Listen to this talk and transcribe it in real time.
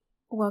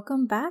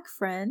Welcome back,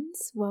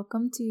 friends.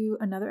 Welcome to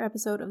another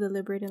episode of the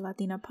Liberated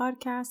Latina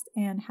podcast,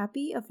 and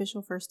happy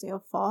official first day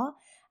of fall.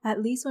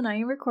 At least when I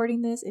am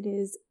recording this, it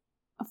is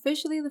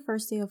officially the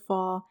first day of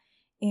fall,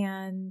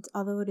 and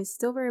although it is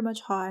still very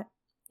much hot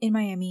in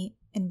Miami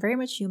and very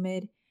much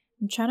humid,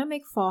 I'm trying to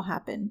make fall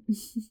happen.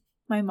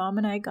 My mom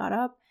and I got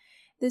up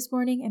this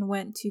morning and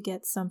went to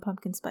get some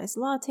pumpkin spice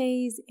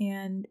lattes,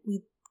 and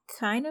we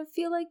kind of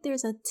feel like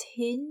there's a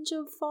tinge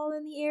of fall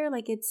in the air,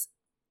 like it's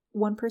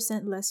 1%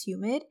 less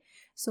humid.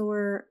 So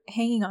we're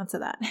hanging on to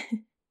that.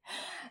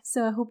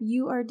 So I hope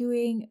you are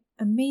doing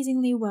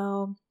amazingly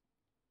well.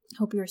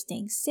 Hope you're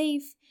staying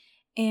safe.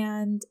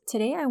 And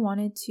today I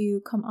wanted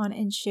to come on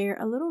and share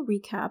a little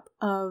recap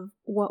of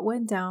what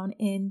went down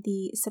in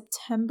the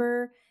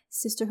September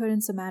Sisterhood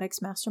and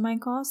Somatics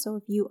Mastermind call. So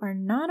if you are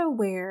not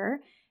aware,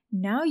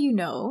 now you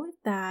know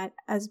that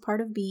as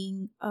part of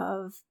being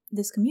of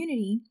this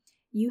community,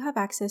 you have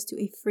access to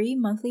a free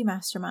monthly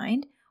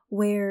mastermind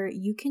where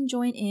you can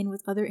join in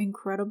with other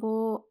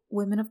incredible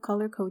women of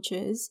color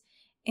coaches,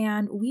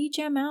 and we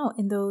jam out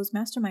in those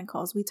mastermind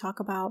calls. We talk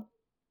about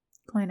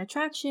client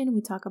attraction,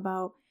 we talk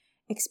about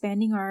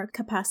expanding our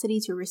capacity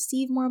to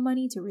receive more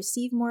money, to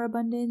receive more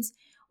abundance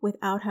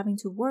without having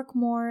to work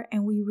more,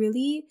 and we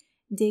really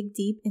dig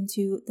deep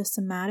into the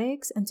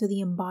somatics and to the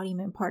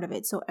embodiment part of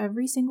it. So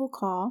every single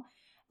call,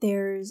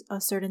 there's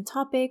a certain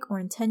topic or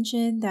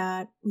intention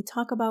that we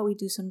talk about. We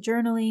do some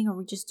journaling or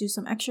we just do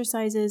some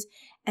exercises.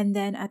 And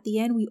then at the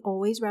end, we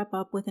always wrap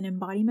up with an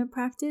embodiment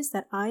practice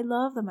that I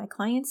love, that my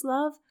clients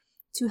love,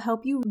 to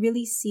help you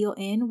really seal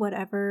in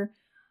whatever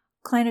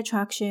client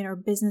attraction or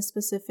business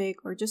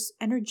specific or just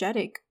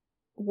energetic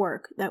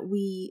work that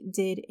we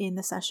did in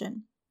the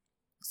session.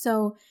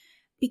 So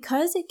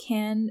because it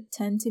can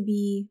tend to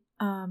be,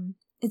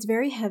 it's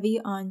very heavy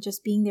on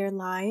just being there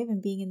live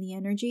and being in the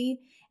energy.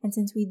 And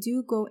since we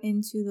do go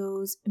into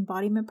those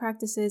embodiment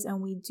practices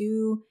and we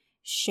do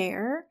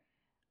share,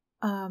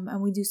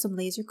 and we do some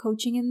laser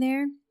coaching in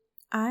there,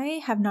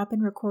 I have not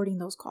been recording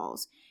those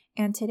calls.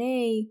 And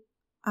today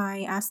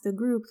I asked the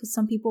group, because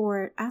some people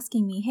were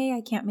asking me, hey,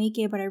 I can't make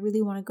it, but I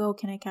really want to go.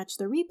 Can I catch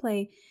the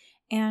replay?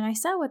 And I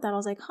sat with that. I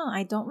was like,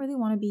 I don't really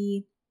want to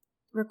be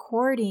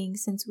recording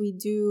since we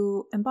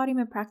do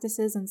embodiment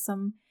practices and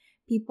some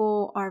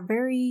people are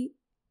very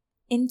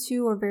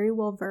into or very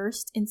well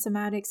versed in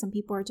somatics. Some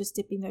people are just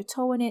dipping their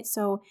toe in it.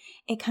 So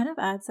it kind of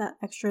adds that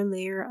extra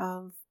layer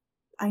of,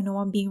 I know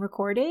I'm being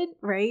recorded,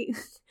 right?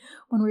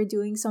 When we're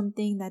doing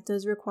something that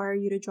does require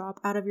you to drop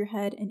out of your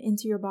head and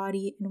into your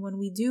body. And when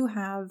we do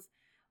have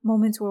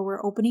moments where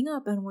we're opening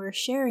up and we're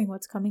sharing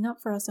what's coming up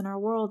for us in our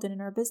world and in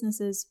our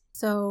businesses.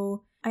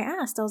 So I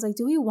was like,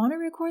 do we want to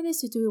record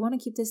this or do we want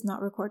to keep this not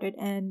recorded?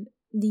 And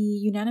the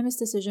unanimous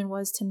decision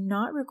was to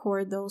not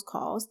record those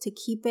calls, to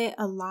keep it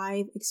a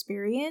live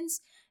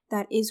experience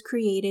that is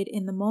created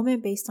in the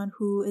moment based on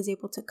who is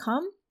able to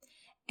come.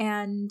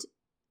 And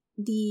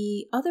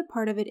the other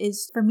part of it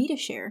is for me to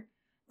share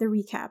the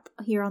recap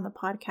here on the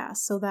podcast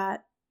so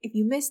that if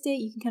you missed it,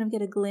 you can kind of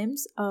get a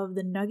glimpse of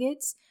the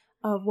nuggets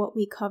of what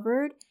we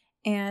covered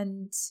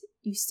and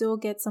you still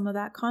get some of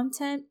that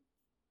content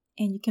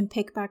and you can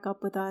pick back up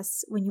with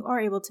us when you are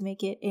able to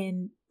make it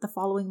in the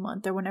following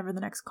month or whenever the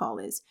next call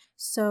is.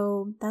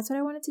 So that's what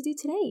I wanted to do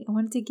today. I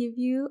wanted to give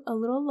you a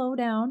little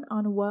lowdown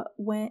on what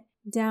went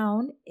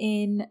down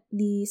in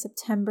the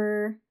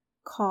September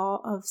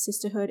call of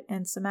Sisterhood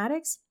and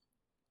Somatics.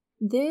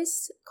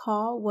 This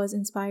call was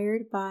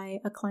inspired by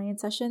a client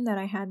session that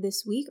I had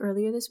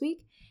earlier this week,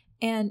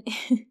 and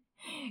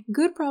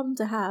good problem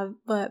to have,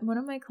 but one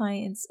of my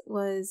clients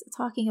was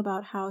talking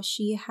about how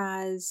she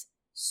has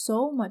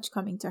so much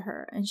coming to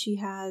her, and she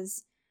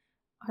has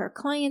her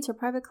clients, her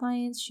private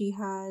clients, she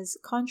has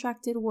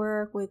contracted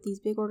work with these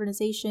big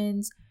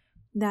organizations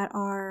that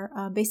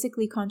are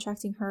basically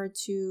contracting her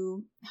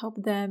to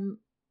help them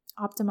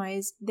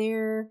optimize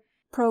their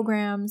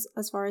programs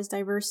as far as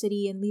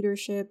diversity and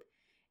leadership.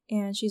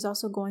 And she's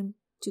also going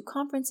to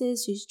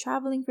conferences. She's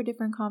traveling for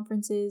different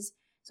conferences.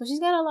 So she's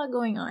got a lot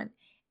going on.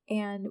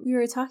 And we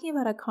were talking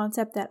about a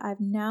concept that I've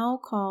now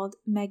called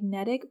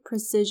magnetic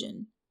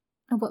precision.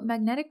 And what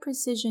magnetic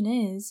precision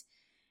is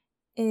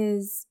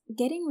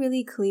getting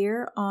really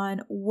clear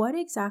on what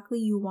exactly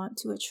you want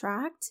to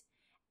attract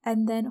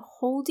and then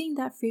holding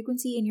that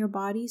frequency in your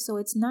body. So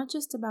it's not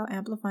just about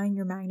amplifying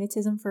your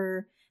magnetism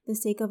for the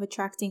sake of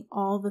attracting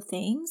all the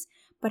things,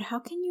 but how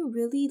can you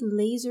really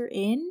laser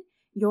in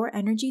your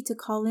energy to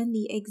call in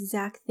the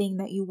exact thing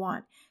that you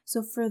want?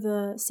 So for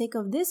the sake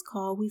of this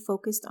call, we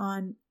focused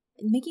on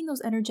making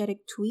those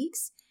energetic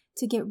tweaks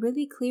to get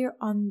really clear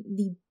on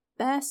the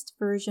best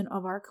version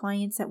of our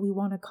clients that we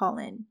want to call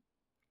in.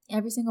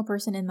 Every single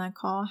person in that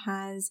call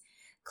has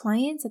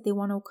clients that they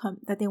want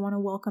to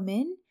welcome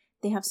in.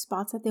 They have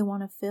spots that they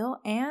want to fill.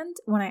 And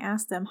when I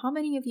ask them, how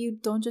many of you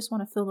don't just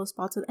want to fill those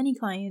spots with any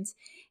clients?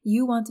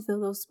 You want to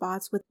fill those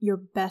spots with your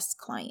best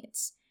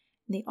clients.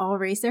 And they all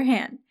raise their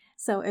hand.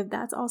 So if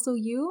that's also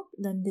you,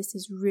 then this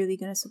is really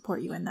going to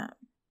support you in that.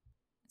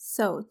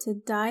 So to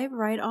dive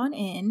right on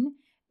in,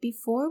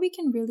 before we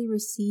can really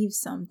receive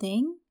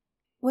something,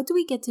 what do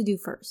we get to do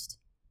first?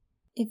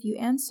 If you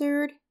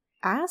answered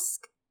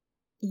ask,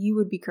 you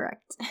would be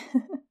correct.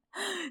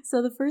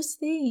 So the first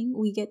thing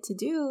we get to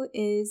do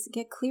is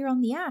get clear on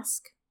the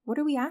ask. What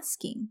are we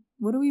asking?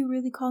 What are we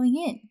really calling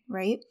in,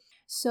 right?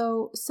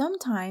 So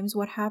sometimes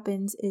what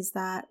happens is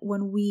that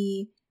when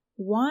we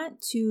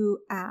want to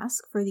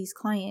ask for these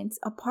clients,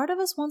 a part of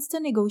us wants to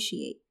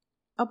negotiate.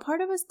 A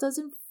part of us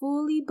doesn't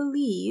fully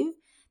believe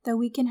that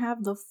we can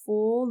have the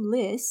full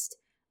list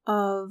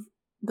of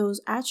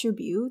those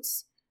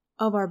attributes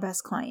of our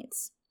best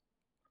clients.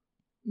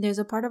 There's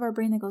a part of our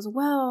brain that goes,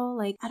 well,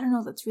 like, I don't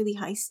know, that's really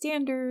high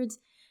standards.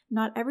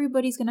 Not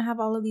everybody's going to have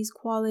all of these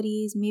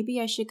qualities.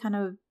 Maybe I should kind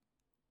of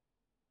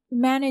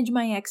manage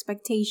my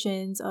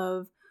expectations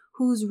of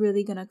who's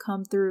really going to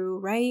come through,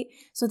 right?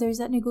 So there's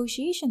that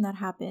negotiation that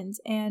happens.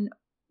 And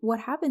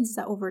what happens is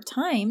that over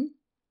time,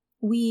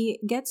 we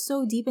get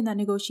so deep in that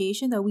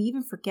negotiation that we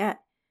even forget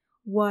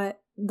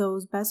what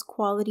those best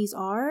qualities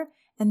are.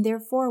 And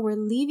therefore, we're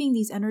leaving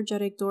these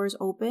energetic doors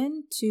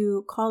open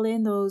to call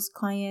in those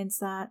clients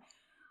that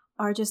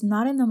are just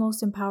not in the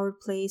most empowered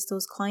place,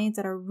 those clients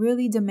that are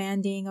really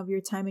demanding of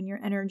your time and your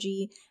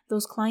energy,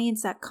 those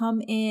clients that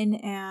come in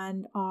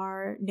and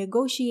are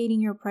negotiating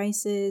your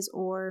prices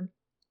or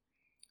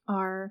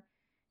are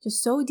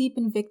just so deep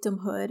in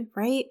victimhood,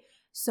 right?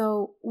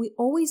 So we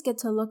always get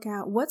to look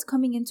at what's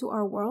coming into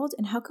our world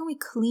and how can we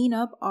clean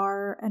up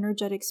our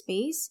energetic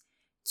space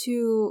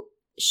to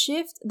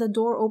shift the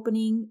door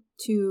opening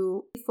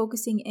to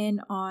focusing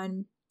in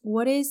on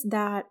what is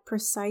that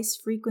precise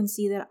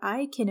frequency that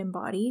I can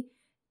embody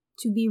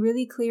to be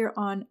really clear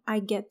on I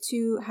get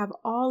to have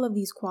all of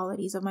these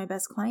qualities of my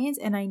best clients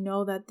and I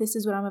know that this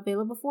is what I'm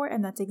available for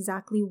and that's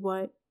exactly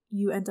what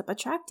you end up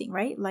attracting,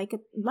 right? Like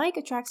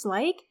attracts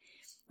like,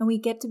 and we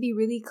get to be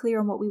really clear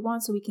on what we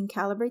want so we can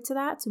calibrate to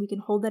that, so we can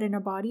hold that in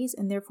our bodies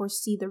and therefore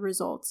see the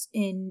results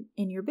in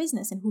your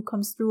business and who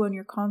comes through on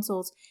your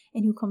consults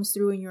and who comes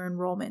through in your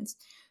enrollments.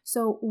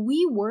 So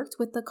we worked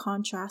with the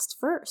contrast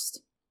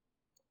first.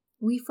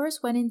 We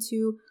first went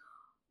into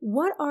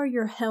what are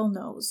your hell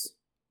no's?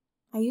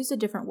 I used a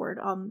different word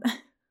on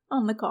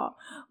the call,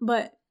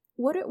 but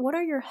what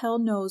are your hell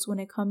no's when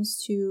it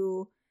comes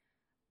to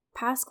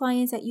past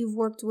clients that you've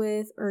worked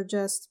with, or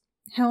just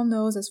hell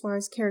no's as far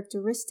as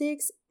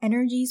characteristics,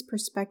 energies,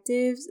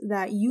 perspectives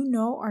that you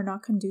know are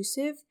not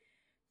conducive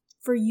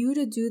for you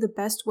to do the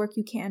best work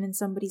you can in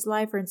somebody's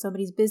life or in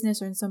somebody's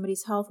business or in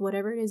somebody's health,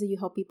 whatever it is that you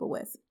help people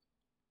with.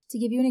 To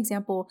give you an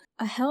example,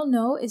 a hell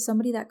no is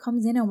somebody that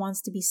comes in and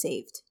wants to be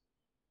saved.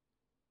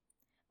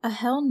 A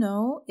hell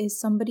no is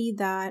somebody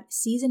that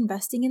sees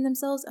investing in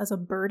themselves as a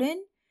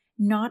burden,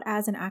 not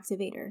as an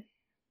activator.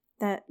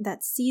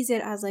 That sees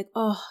it as like,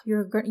 oh,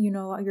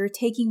 you're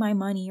taking my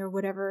money or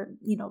whatever,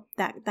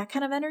 that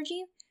kind of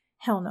energy.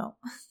 Hell no.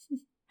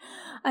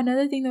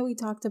 Another thing that we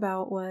talked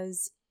about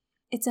was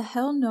it's a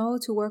hell no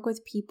to work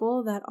with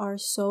people that are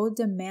so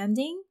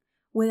demanding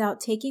without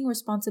taking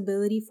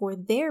responsibility for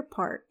their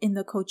part in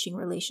the coaching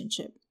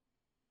relationship.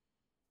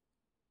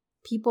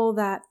 People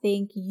that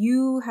think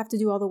you have to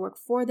do all the work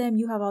for them,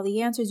 you have all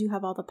the answers, you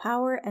have all the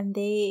power, and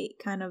they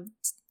kind of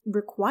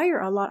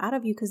require a lot out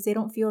of you because they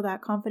don't feel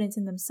that confidence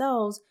in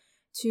themselves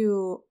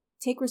to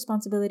take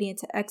responsibility and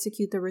to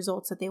execute the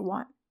results that they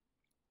want.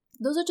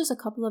 Those are just a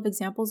couple of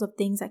examples of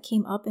things that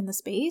came up in the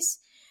space.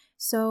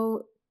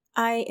 So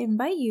I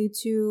invite you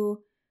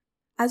to,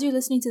 as you're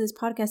listening to this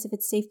podcast, if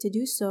it's safe to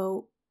do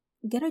so,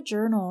 get a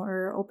journal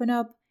or open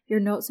up your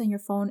notes on your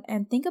phone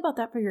and think about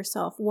that for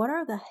yourself. What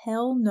are the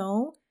hell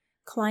no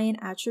client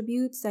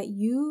attributes that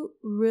you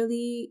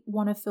really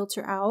want to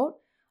filter out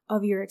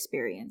of your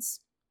experience?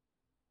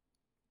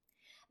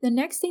 The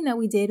next thing that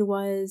we did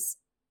was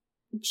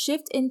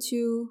shift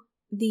into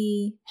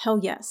the hell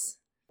yes.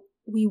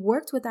 We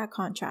worked with that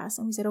contrast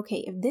and we said,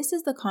 okay, if this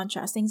is the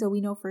contrast, things that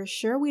we know for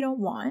sure we don't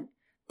want,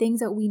 things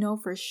that we know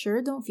for sure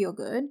don't feel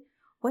good,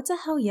 what's a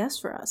hell yes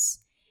for us?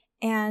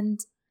 And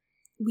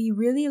we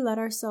really let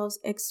ourselves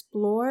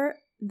explore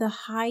the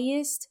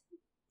highest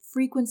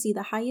frequency,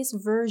 the highest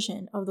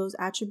version of those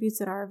attributes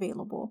that are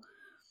available.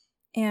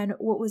 And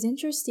what was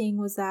interesting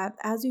was that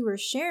as we were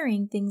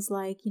sharing things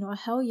like, a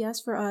hell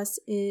yes for us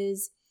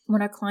is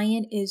when a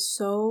client is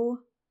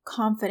so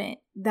confident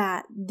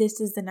that this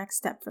is the next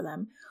step for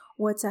them.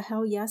 What's a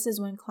hell yes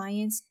is when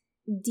clients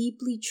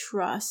deeply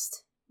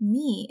trust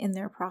me in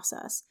their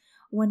process.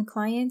 When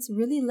clients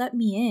really let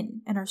me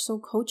in and are so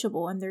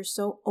coachable and they're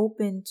so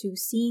open to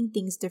seeing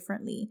things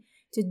differently,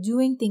 to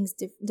doing things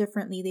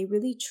differently, they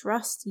really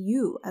trust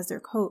you as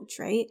their coach,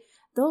 right?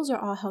 Those are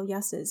all hell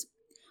yeses.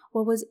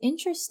 What was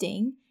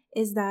interesting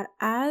is that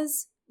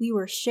as we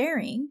were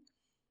sharing,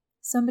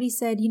 somebody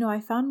said,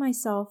 I found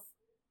myself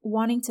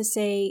wanting to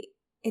say,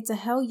 it's a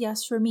hell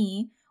yes for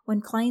me when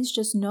clients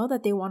just know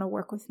that they want to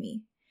work with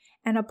me.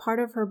 And a part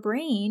of her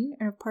brain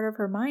or a part of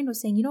her mind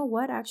was saying, you know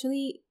what,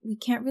 actually, we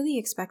can't really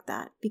expect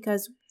that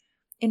because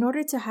in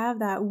order to have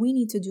that, we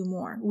need to do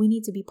more. We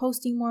need to be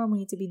posting more. We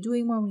need to be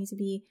doing more. We need to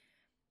be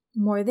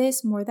more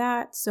this, more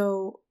that.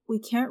 So we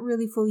can't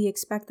really fully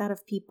expect that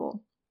of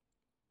people.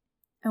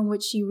 And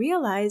what she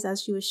realized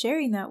as she was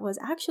sharing that was,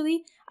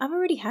 actually, I've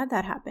already had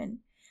that happen.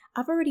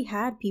 I've already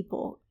had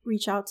people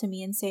reach out to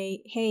me and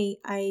say, hey,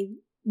 I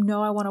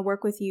know I want to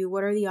work with you.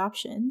 What are the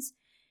options?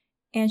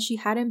 And she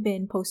hadn't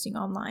been posting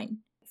online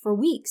for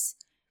weeks.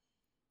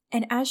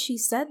 And as she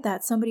said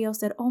that, somebody else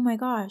said, oh my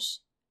gosh,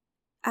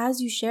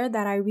 as you shared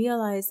that, I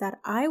realized that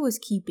I was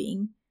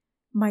keeping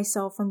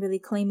myself from really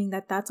claiming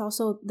that that's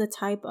also the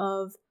type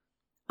of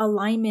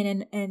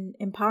alignment and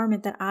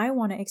empowerment that I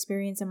want to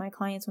experience in my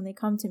clients when they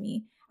come to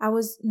me. I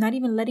was not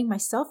even letting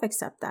myself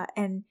accept that.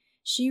 And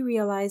she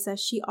realized that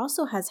she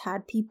also has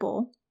had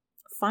people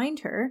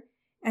find her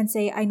and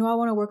say, I know I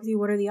want to work with you.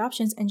 What are the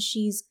options? And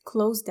she's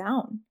closed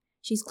down.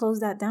 She's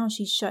closed that down.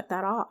 She's shut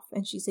that off.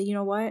 And she said, you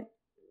know what?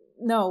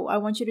 No, I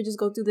want you to just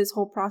go through this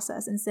whole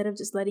process instead of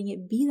just letting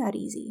it be that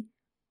easy.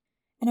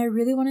 And I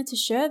really wanted to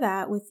share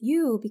that with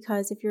you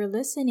because if you're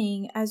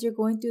listening, as you're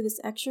going through this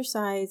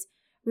exercise,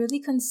 really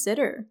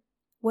consider,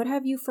 what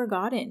have you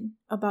forgotten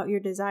about your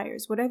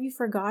desires? What have you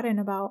forgotten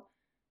about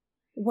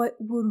what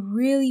would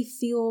really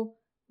feel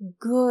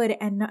good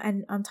and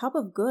on top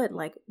of good,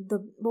 like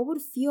what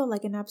would feel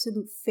like an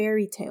absolute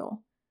fairy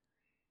tale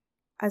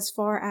as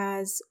far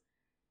as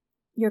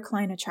your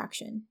client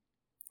attraction?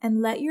 And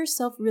let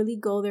yourself really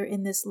go there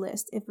in this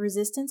list. If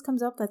resistance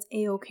comes up, that's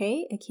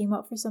a-okay. It came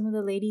up for some of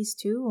the ladies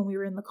too when we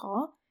were in the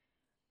call.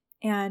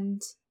 And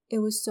it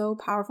was so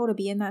powerful to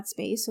be in that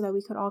space so that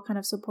we could all kind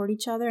of support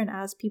each other. And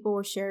as people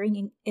were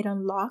sharing, it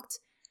unlocked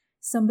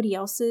somebody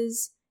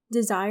else's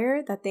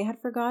desire that they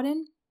had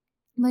forgotten.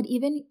 But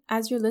even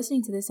as you're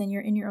listening to this and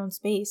you're in your own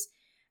space,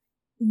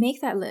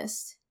 make that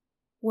list.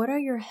 What are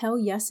your hell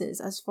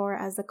yeses as far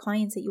as the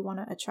clients that you want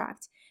to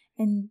attract?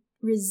 And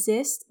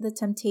resist the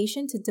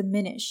temptation to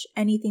diminish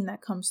anything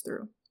that comes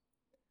through.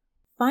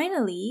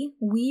 Finally,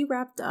 we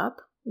wrapped up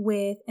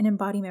with an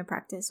embodiment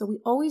practice. So we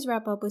always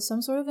wrap up with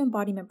some sort of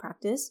embodiment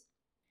practice.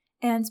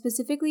 And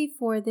specifically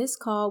for this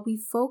call, we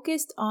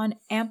focused on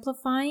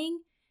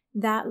amplifying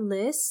that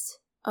list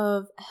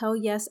of hell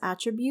yes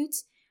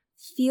attributes,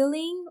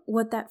 feeling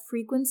what that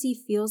frequency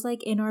feels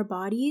like in our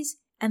bodies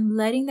and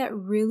letting that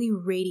really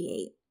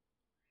radiate.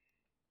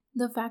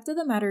 The fact of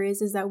the matter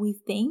is that we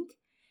think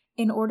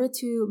in order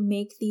to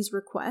make these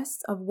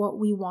requests of what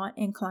we want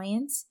in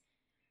clients,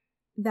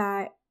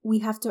 that we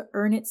have to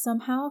earn it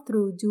somehow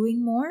through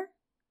doing more,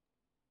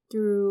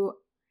 through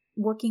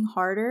working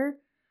harder,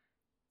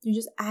 through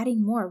just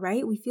adding more,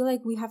 right? We feel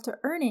like we have to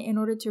earn it in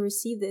order to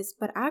receive this,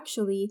 but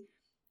actually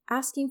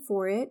asking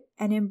for it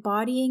and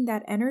embodying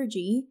that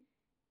energy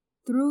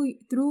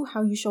through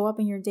how you show up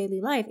in your daily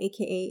life,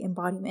 aka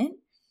embodiment,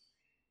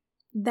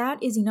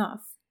 that is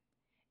enough.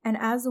 And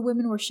as the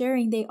women were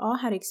sharing, they all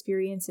had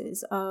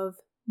experiences of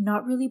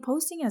not really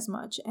posting as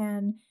much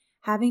and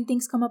having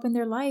things come up in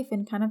their life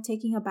and kind of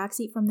taking a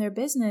backseat from their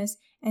business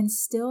and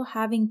still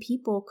having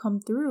people come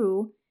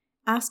through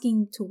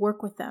asking to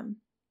work with them,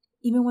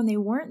 even when they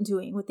weren't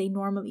doing what they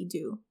normally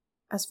do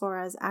as far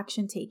as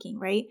action taking,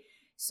 right?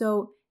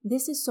 So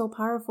this is so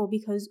powerful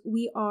because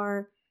we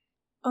are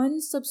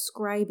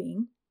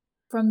unsubscribing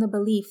from the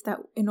belief that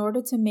in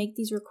order to make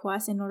these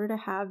requests, in order to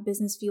have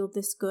business feel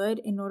this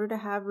good, in order to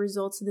have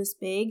results this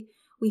big,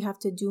 we have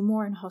to do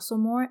more and hustle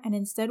more. And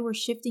instead we're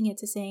shifting it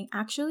to saying,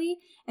 actually,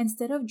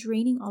 instead of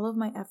draining all of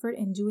my effort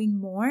and doing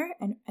more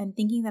and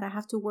thinking that I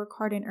have to work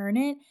hard and earn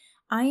it,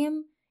 I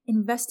am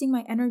investing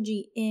my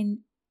energy in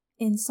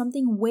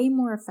something way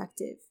more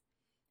effective,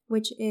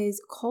 which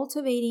is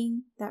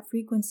cultivating that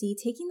frequency,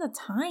 taking the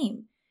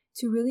time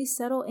to really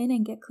settle in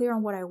and get clear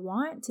on what I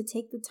want, to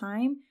take the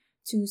time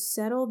to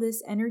settle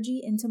this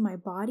energy into my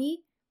body,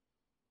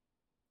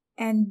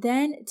 and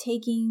then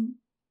taking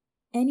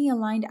any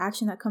aligned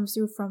action that comes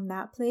through from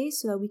that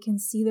place so that we can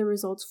see the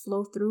results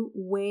flow through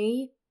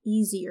way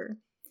easier.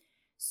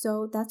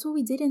 So that's what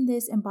we did in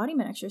this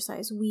embodiment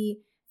exercise.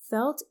 We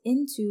felt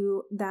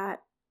into that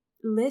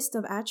list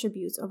of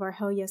attributes of our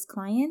Hell Yes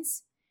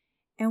clients,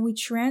 and we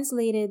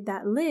translated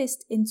that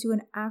list into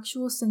an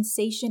actual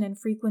sensation and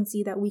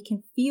frequency that we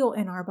can feel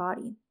in our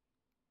body.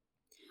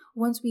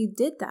 Once we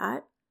did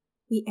that,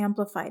 we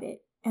amplified it.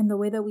 And the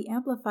way that we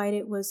amplified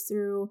it was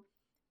through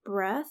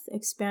breath,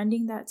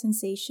 expanding that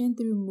sensation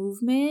through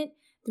movement,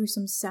 through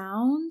some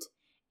sound.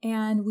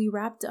 And we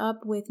wrapped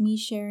up with me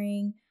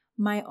sharing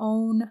my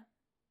own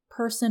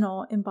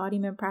personal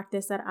embodiment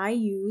practice that I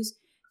use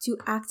to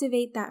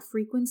activate that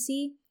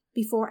frequency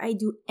before I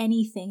do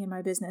anything in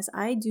my business.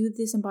 I do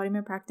this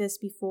embodiment practice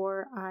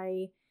before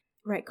I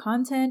write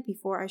content,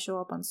 before I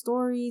show up on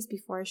stories,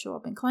 before I show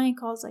up in client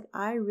calls. Like,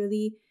 I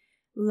really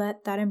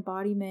let that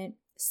embodiment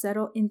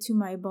settle into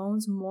my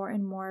bones more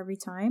and more every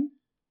time.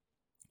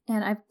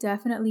 And I've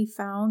definitely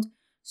found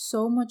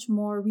so much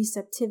more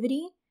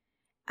receptivity.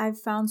 I've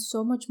found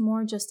so much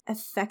more just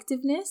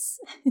effectiveness.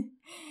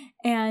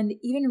 And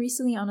even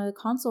recently on a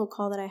consult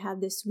call that I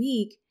had this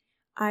week,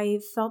 I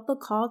felt the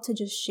call to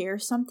just share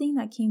something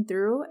that came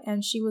through.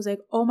 And she was like,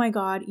 oh my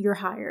God, you're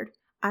hired.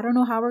 I don't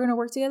know how we're going to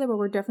work together, but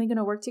we're definitely going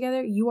to work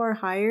together. You are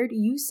hired.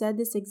 You said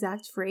this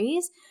exact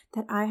phrase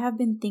that I have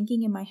been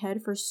thinking in my head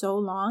for so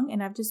long,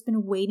 and I've just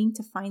been waiting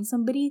to find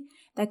somebody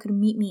that could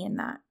meet me in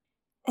that.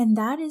 And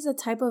that is a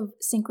type of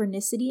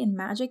synchronicity and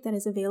magic that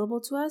is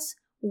available to us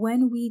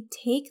when we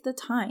take the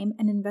time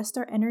and invest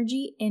our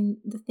energy in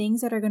the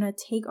things that are going to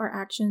take our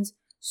actions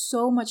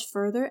so much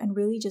further and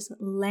really just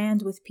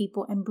land with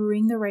people and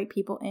bring the right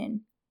people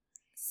in.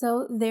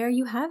 So there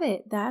you have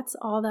it. That's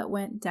all that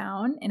went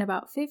down in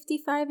about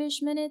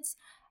 55-ish minutes,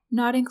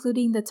 not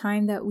including the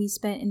time that we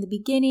spent in the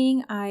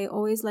beginning. I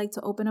always like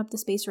to open up the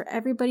space for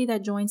everybody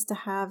that joins to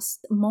have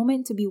a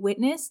moment to be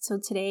witnessed. So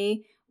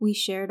today we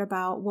shared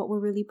about what we're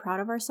really proud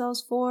of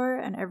ourselves for,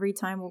 and every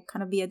time will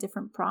kind of be a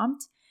different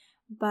prompt.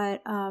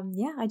 But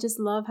I just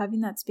love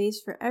having that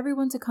space for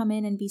everyone to come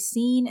in and be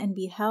seen and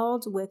be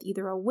held with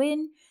either a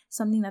win,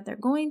 something that they're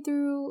going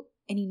through,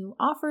 any new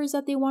offers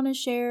that they want to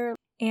share,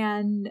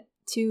 and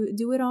to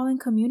do it all in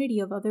community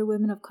of other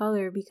women of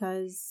color,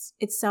 because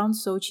it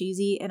sounds so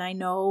cheesy, and I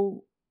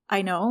know,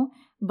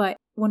 but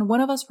when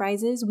one of us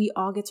rises, we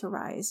all get to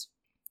rise.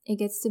 It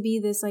gets to be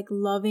this like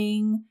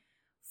loving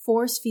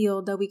force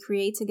field that we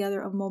create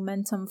together of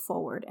momentum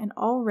forward. And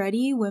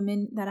already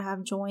women that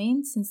have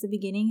joined since the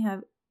beginning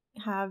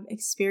have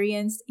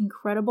experienced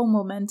incredible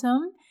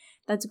momentum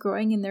that's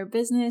growing in their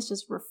business,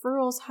 just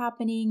referrals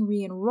happening,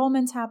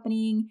 re-enrollments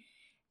happening,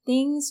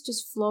 things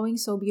just flowing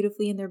so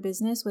beautifully in their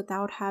business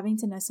without having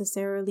to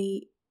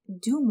necessarily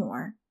do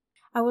more.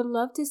 I would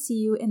love to see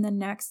you in the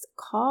next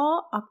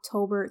call,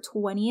 October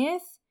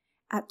 20th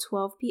at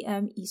 12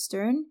 p.m.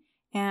 Eastern.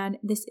 And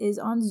this is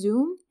on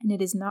Zoom and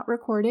it is not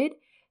recorded.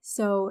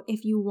 So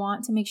if you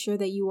want to make sure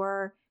that you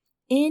are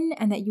in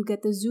and that you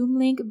get the Zoom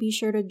link, be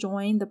sure to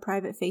join the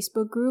private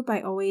Facebook group.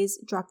 I always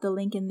drop the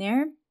link in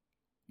there.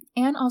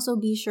 And also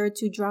be sure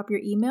to drop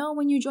your email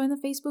when you join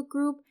the Facebook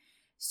group,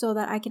 so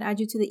that I can add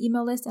you to the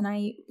email list, and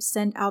I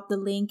send out the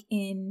link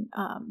in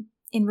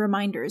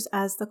reminders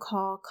as the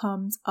call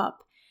comes up.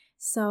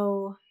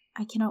 So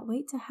I cannot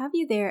wait to have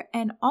you there.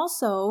 And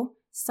also,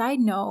 side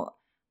note,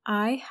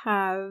 I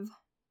have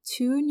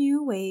 2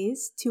 new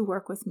ways to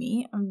work with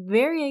me. I'm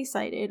very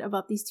excited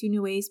about these 2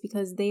 new ways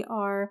because they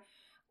are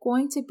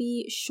going to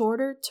be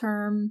shorter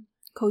term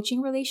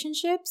coaching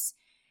relationships.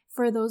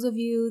 For those of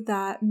you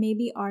that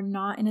maybe are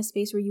not in a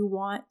space where you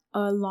want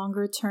a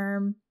longer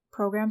term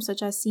program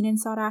such as Seen and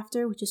Sought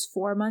After, which is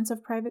 4 months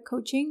of private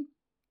coaching,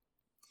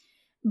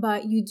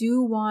 but you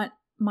do want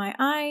my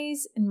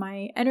eyes and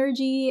my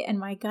energy and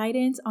my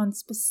guidance on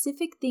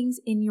specific things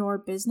in your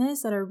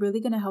business that are really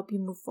going to help you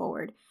move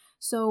forward.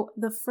 So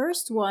the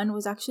first one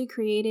was actually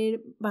created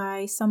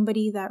by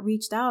somebody that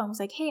reached out and was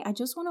like, hey, I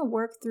just want to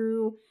work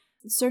through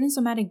certain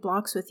somatic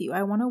blocks with you.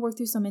 I want to work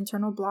through some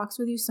internal blocks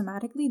with you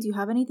somatically. Do you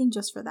have anything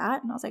just for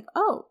that? And I was like,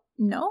 oh,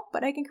 no,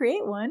 but I can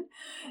create one.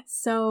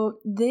 So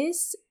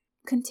this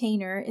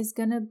container is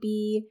going to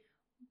be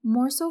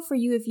more so for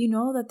you if you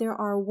know that there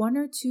are 1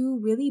 or 2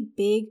 really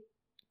big,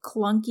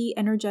 clunky,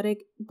 energetic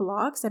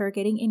blocks that are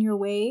getting in your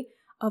way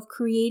of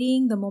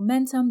creating the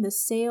momentum, the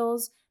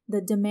sales,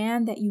 the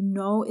demand that you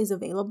know is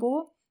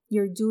available.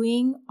 You're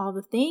doing all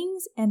the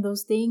things and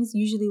those things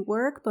usually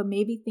work, but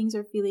maybe things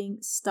are feeling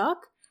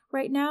stuck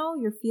right now.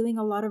 You're feeling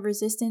a lot of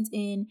resistance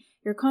in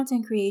your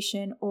content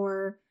creation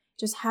or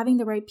just having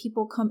the right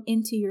people come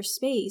into your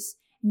space.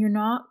 And you're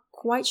not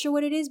quite sure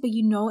what it is, but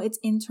you know it's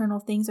internal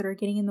things that are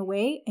getting in the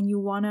way and you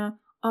want to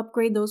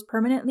upgrade those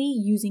permanently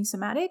using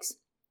Somatics.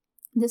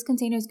 This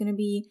container is going to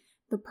be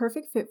the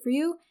perfect fit for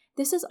you.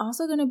 This is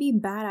also going to be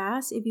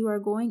badass if you are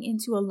going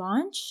into a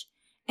launch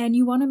and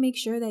you want to make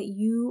sure that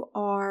you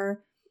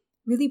are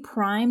really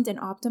primed and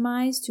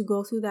optimized to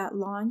go through that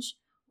launch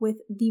with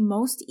the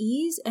most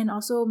ease, and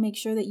also make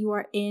sure that you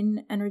are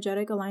in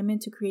energetic alignment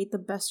to create the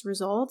best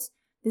results.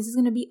 This is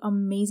going to be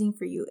amazing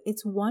for you.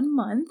 It's 1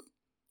 month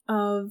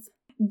of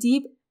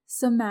deep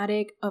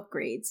somatic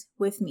upgrades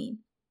with me.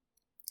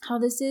 How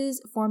this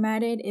is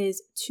formatted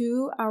is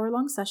 2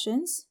 hour-long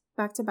sessions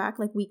back to back,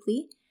 like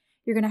weekly.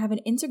 You're going to have an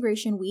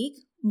integration week,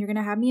 and you're going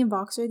to have me in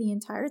Voxer the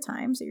entire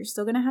time, so you're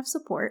still going to have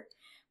support.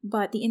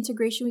 But the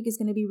integration week is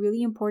going to be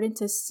really important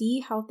to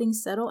see how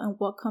things settle and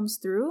what comes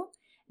through.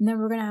 And then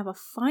we're going to have a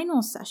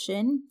final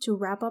session to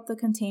wrap up the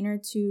container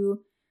to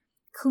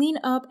clean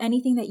up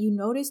anything that you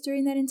noticed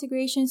during that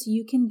integration, so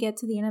you can get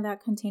to the end of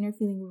that container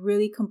feeling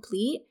really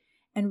complete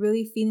and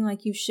really feeling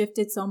like you've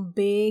shifted some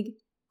big,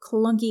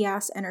 clunky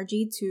ass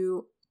energy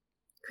to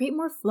create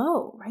more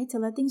flow, right? To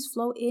let things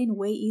flow in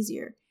way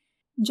easier.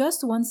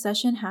 Just 1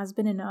 session has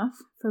been enough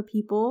for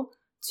people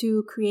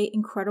to create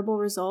incredible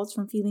results,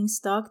 from feeling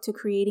stuck to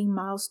creating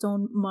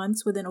milestone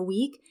months within a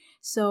week.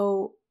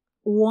 So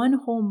 1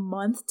 whole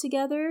month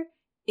together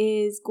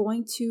is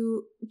going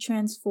to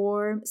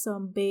transform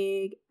some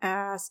big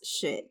ass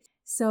shit.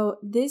 So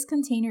this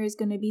container is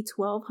going to be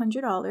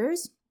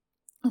 $1,200,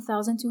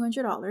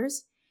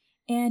 $1,200,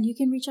 and you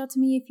can reach out to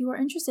me if you are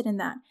interested in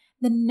that.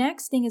 The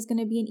next thing is going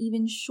to be an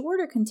even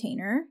shorter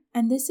container,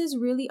 and this is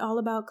really all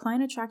about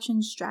client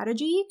attraction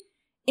strategy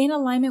in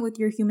alignment with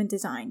your human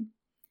design.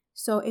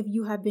 So if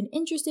you have been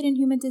interested in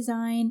human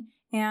design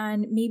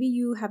and maybe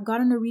you have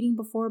gotten a reading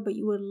before, but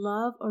you would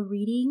love a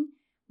reading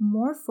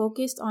more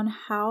focused on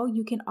how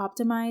you can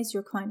optimize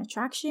your client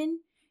attraction,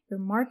 your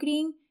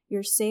marketing,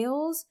 your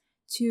sales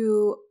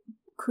to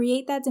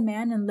create that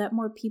demand and let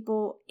more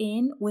people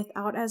in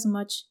without as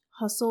much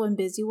hustle and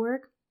busy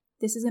work,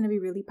 this is going to be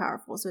really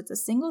powerful. So it's a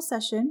single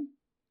session.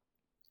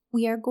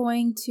 We are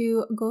going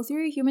to go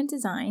through your human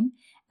design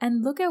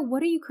and look at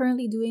what are you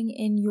currently doing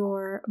in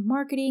your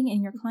marketing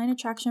and your client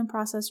attraction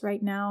process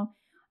right now.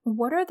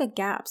 What are the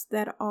gaps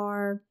that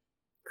are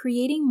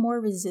creating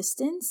more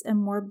resistance and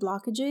more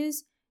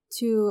blockages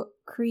to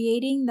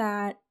creating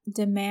that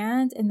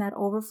demand and that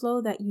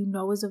overflow that you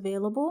know is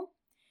available?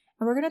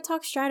 And we're going to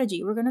talk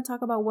strategy. We're going to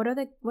talk about what are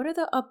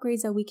the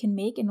upgrades that we can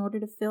make in order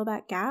to fill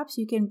that gap so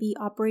you can be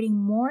operating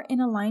more in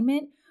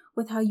alignment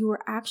with how you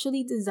were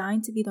actually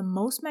designed to be the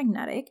most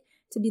magnetic,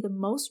 to be the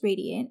most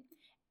radiant,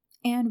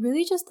 and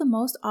really just the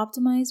most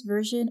optimized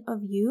version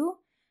of you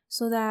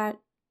so that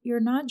you're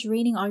not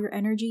draining all your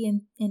energy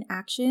in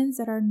actions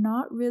that are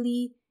not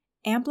really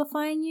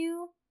amplifying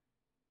you,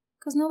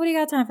 because nobody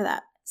got time for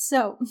that.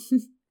 So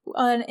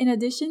in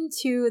addition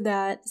to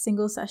that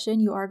single session,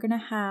 you are going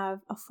to have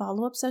a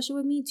follow-up session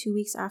with me 2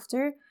 weeks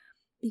after,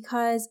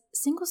 because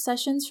single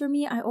sessions for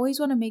me, I always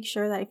want to make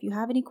sure that if you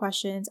have any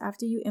questions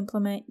after you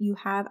implement, you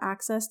have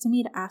access to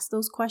me to ask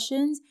those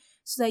questions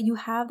so that you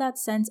have that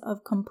sense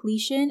of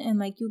completion and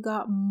like you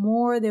got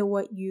more than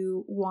what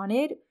you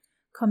wanted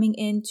coming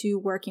into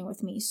working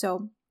with me.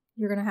 So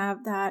you're going to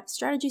have that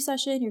strategy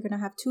session. You're going to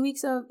have 2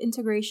 weeks of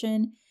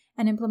integration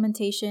and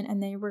implementation,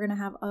 and then we're going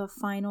to have a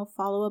final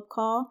follow-up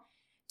call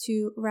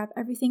to wrap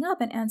everything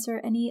up and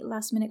answer any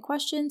last minute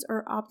questions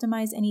or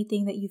optimize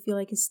anything that you feel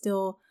like is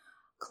still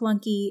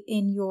clunky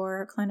in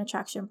your client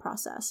attraction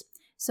process.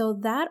 So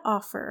that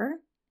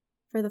offer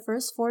for the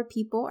first 4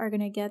 people are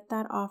going to get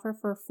that offer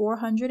for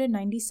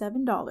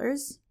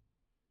 $497.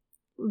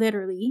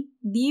 Literally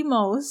the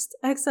most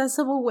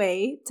accessible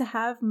way to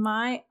have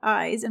my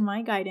eyes and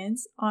my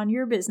guidance on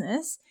your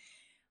business.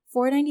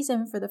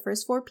 $497 for the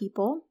first 4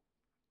 people.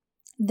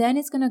 Then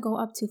it's going to go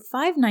up to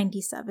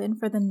 $597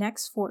 for the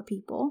next 4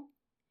 people.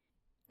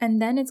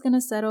 And then it's going to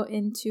settle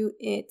into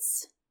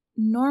its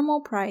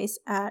normal price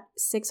at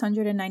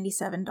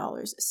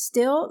 $697.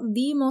 Still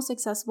the most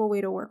accessible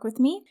way to work with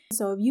me.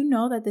 So if you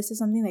know that this is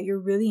something that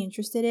you're really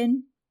interested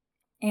in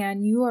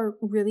and you are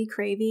really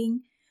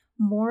craving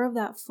more of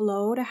that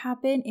flow to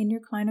happen in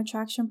your client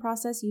attraction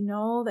process, you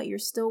know that you're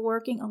still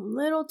working a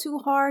little too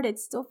hard,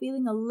 it's still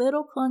feeling a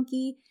little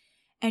clunky,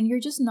 and you're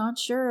just not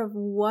sure of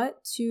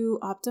what to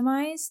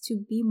optimize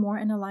to be more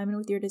in alignment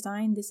with your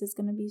design, this is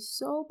going to be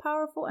so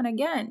powerful. And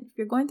again, if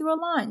you're going through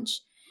a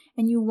launch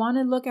and you want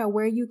to look at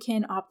where you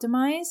can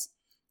optimize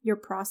your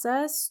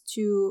process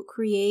to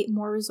create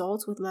more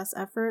results with less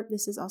effort,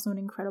 this is also an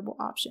incredible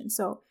option.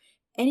 So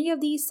any of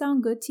these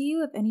sound good to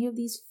you? If any of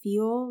these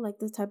feel like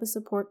the type of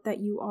support that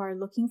you are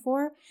looking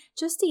for,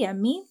 just DM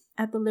me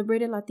at The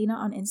Liberated Latina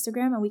on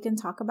Instagram and we can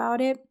talk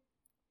about it.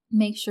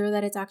 Make sure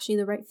that it's actually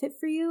the right fit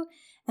for you,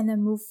 and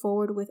then move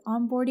forward with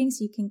onboarding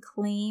so you can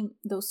claim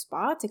those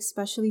spots,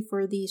 especially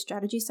for the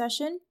strategy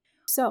session.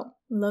 So,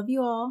 love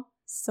you all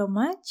so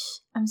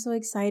much. I'm so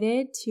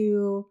excited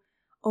to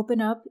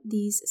open up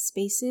these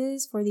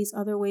spaces for these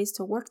other ways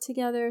to work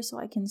together so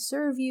I can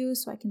serve you,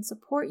 so I can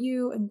support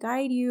you and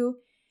guide you.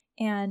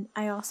 And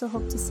I also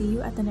hope to see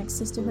you at the next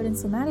Sisterhood and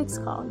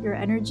Somatics call. Your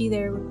energy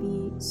there would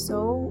be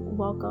so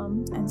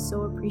welcomed and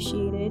so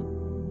appreciated.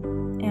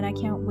 And I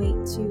can't wait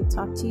to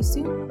talk to you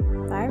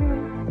soon. Bye, everyone.